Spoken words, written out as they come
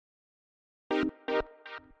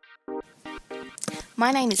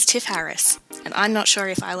My name is Tiff Harris, and I'm not sure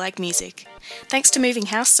if I like music. Thanks to moving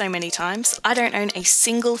house so many times, I don't own a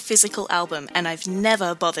single physical album, and I've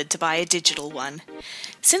never bothered to buy a digital one.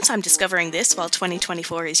 Since I'm discovering this while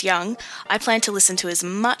 2024 is young, I plan to listen to as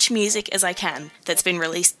much music as I can that's been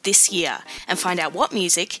released this year, and find out what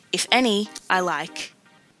music, if any, I like.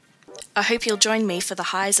 I hope you'll join me for the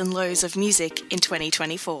highs and lows of music in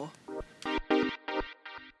 2024.